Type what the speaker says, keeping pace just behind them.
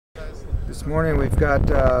This morning we've got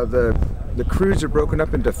the crews are broken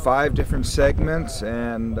up into 5 different segments,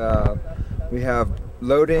 and we have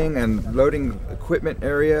loading and loading equipment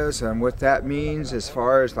areas, and what that means as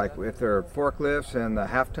far as like with their forklifts and the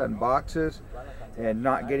half-ton boxes, and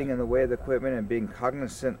not getting in the way of the equipment and being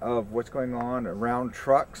cognizant of what's going on around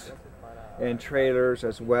trucks and trailers,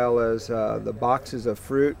 as well as the boxes of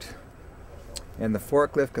fruit and the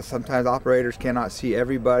forklift, because sometimes operators cannot see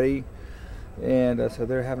everybody. And so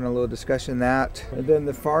they're having a little discussion that. And then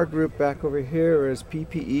the far group back over here is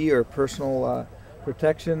PPE, or personal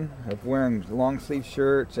protection, of wearing long sleeve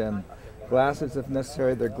shirts and glasses if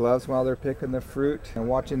necessary, their gloves while they're picking the fruit, and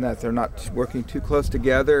watching that they're not working too close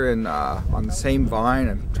together and on the same vine,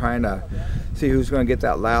 and trying to see who's going to get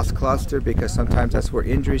that last cluster, because sometimes that's where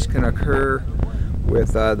injuries can occur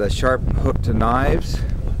with the sharp hooked knives.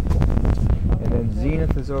 And then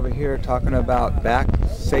Zenith is over here talking about back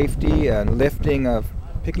safety and lifting of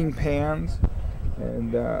picking pans,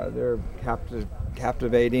 and they're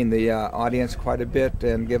captivating the audience quite a bit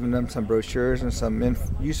and giving them some brochures and some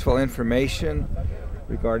useful information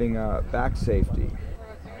regarding back safety.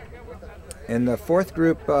 And the fourth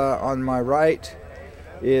group on my right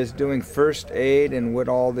is doing first aid and what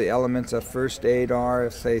all the elements of first aid are.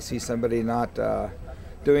 If they see somebody not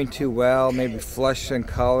doing too well, maybe flush in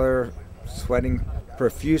color, sweating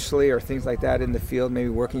profusely, or things like that in the field, maybe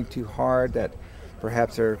working too hard, that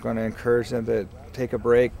perhaps they're going to encourage them to take a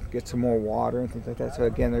break, get some more water and things like that. So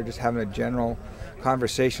again, they're just having a general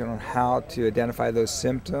conversation on how to identify those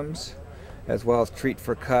symptoms, as well as treat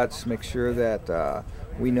for cuts, make sure that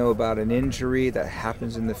we know about an injury that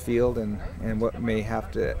happens in the field and what may have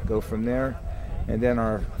to go from there. And then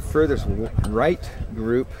our furthest right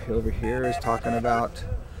group over here is talking about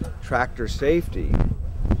tractor safety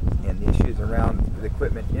and the issues around the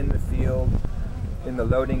equipment in the field, in the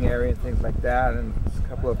loading area and things like that. And a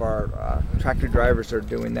couple of our tractor drivers are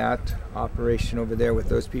doing that operation over there with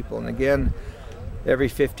those people. And again, every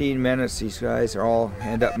 15 minutes these guys are all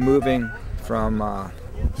end up moving from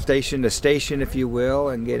station to station, if you will,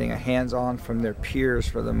 and getting a hands-on from their peers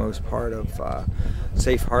for the most part of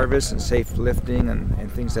safe harvest and safe lifting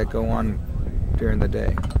and things that go on during the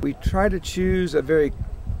day. We try to choose a very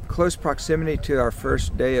close proximity to our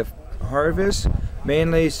first day of harvest,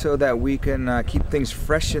 mainly so that we can keep things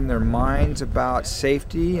fresh in their minds about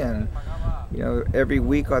safety. And every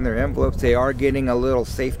week on their envelopes they are getting a little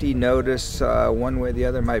safety notice, one way or the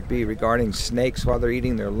other, might be regarding snakes while they're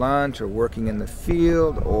eating their lunch or working in the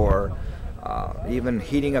field, or even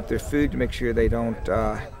heating up their food to make sure they don't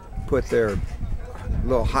put their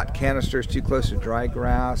little hot canisters too close to dry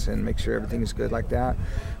grass, and make sure everything is good like that.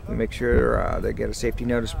 We make sure they get a safety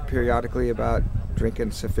notice periodically about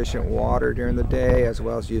drinking sufficient water during the day, as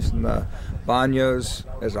well as using the baños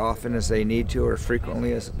as often as they need to, or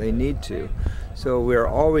frequently as they need to. So we're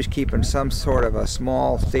always keeping some sort of a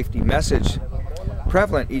small safety message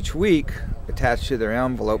prevalent each week attached to their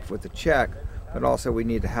envelope with a check, but also we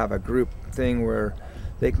need to have a group thing where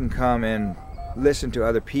they can come and listen to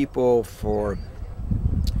other people for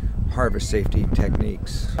harvest safety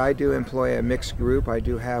techniques. I do employ a mixed group. I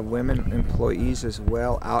do have women employees as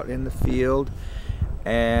well out in the field,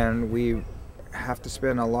 and we have to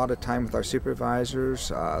spend a lot of time with our supervisors,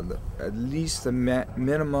 at least the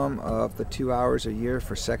minimum of the 2 hours a year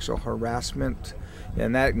for sexual harassment.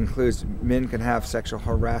 And that includes men can have sexual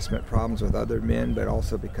harassment problems with other men, but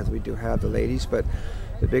also because we do have the ladies. But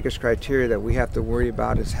the biggest criteria that we have to worry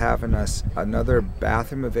about is having another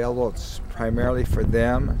bathroom available. It's primarily for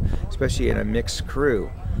them, especially in a mixed crew.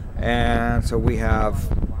 And so we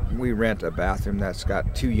rent a bathroom that's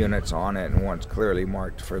got 2 units on it, and one's clearly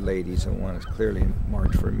marked for ladies and one is clearly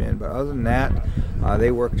marked for men. But other than that,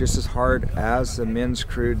 they work just as hard as the men's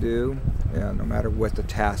crew do, no matter what the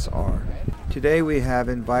tasks are. Today we have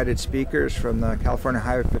invited speakers from the California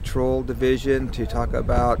Highway Patrol Division to talk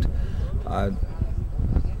about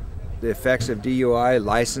the effects of DUI,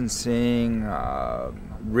 licensing,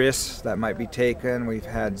 risks that might be taken. We've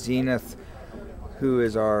had Zenith, who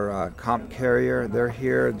is our comp carrier. They're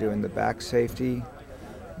here doing the back safety.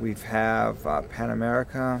 We have Pan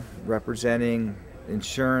America representing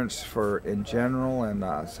insurance in general,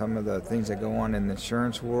 and some of the things that go on in the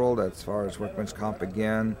insurance world as far as workman's comp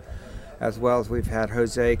again, as well as we've had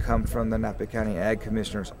Jose come from the Napa County Ag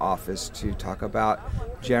Commissioner's office to talk about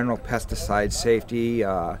general pesticide safety,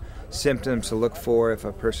 symptoms to look for if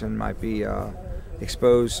a person might be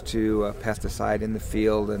exposed to a pesticide in the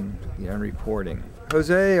field, and reporting.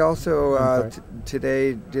 Jose also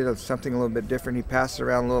today did something a little bit different. He passed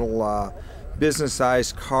around little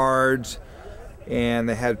business-sized cards, and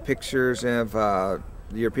they had pictures of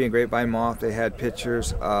the European grapevine moth. They had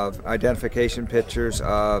pictures of identification pictures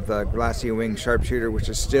of the glassy-winged sharpshooter, which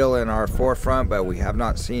is still in our forefront, but we have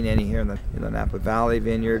not seen any here in the Napa Valley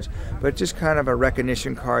vineyards. But just kind of a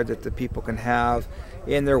recognition card that the people can have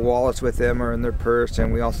in their wallets with them or in their purse.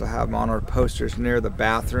 And we also have them on our posters near the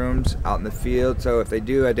bathrooms out in the field. So if they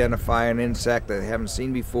do identify an insect that they haven't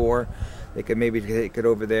seen before, they could maybe take it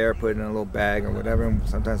over there, put it in a little bag or whatever, and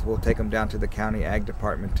sometimes we'll take them down to the county ag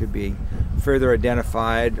department to be further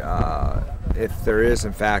identified if there is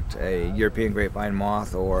in fact a European grapevine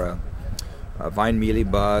moth or a vine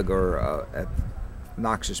mealybug or a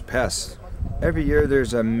noxious pest. Every year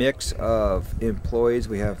there's a mix of employees.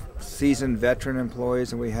 We have seasoned veteran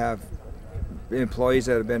employees and we have employees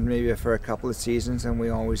that have been maybe for a couple of seasons, and we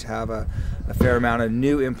always have a fair amount of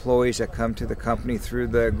new employees that come to the company through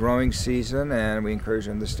the growing season, and we encourage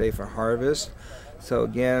them to stay for harvest. So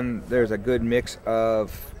again, there's a good mix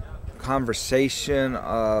of conversation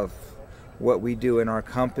of what we do in our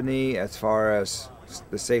company as far as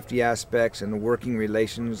the safety aspects and the working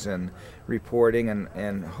relations and reporting,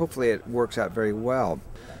 and hopefully it works out very well.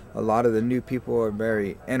 A lot of the new people are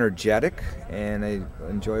very energetic and they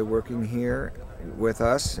enjoy working here with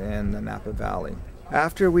us in the Napa Valley.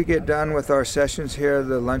 After we get done with our sessions here,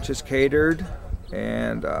 the lunch is catered,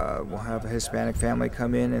 and we'll have a Hispanic family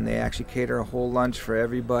come in and they actually cater a whole lunch for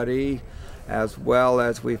everybody, as well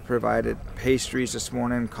as we've provided pastries this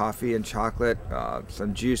morning, coffee and chocolate,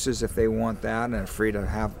 some juices if they want that, and are free to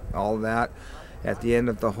have all of that. At the end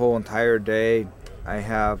of the whole entire day, I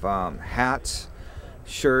have hats,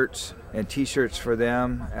 shirts, and t-shirts for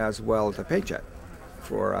them, as well as a paycheck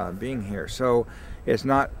for being here. So it's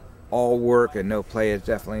not all work and no play. It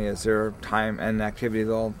definitely is their time and activity.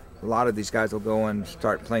 A lot of these guys will go and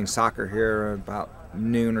start playing soccer here about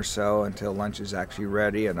noon or so until lunch is actually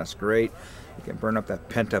ready, and that's great. You can burn up that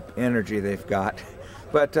pent-up energy they've got.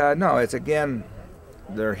 But no, it's again,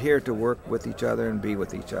 they're here to work with each other and be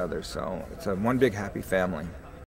with each other. So it's one big happy family.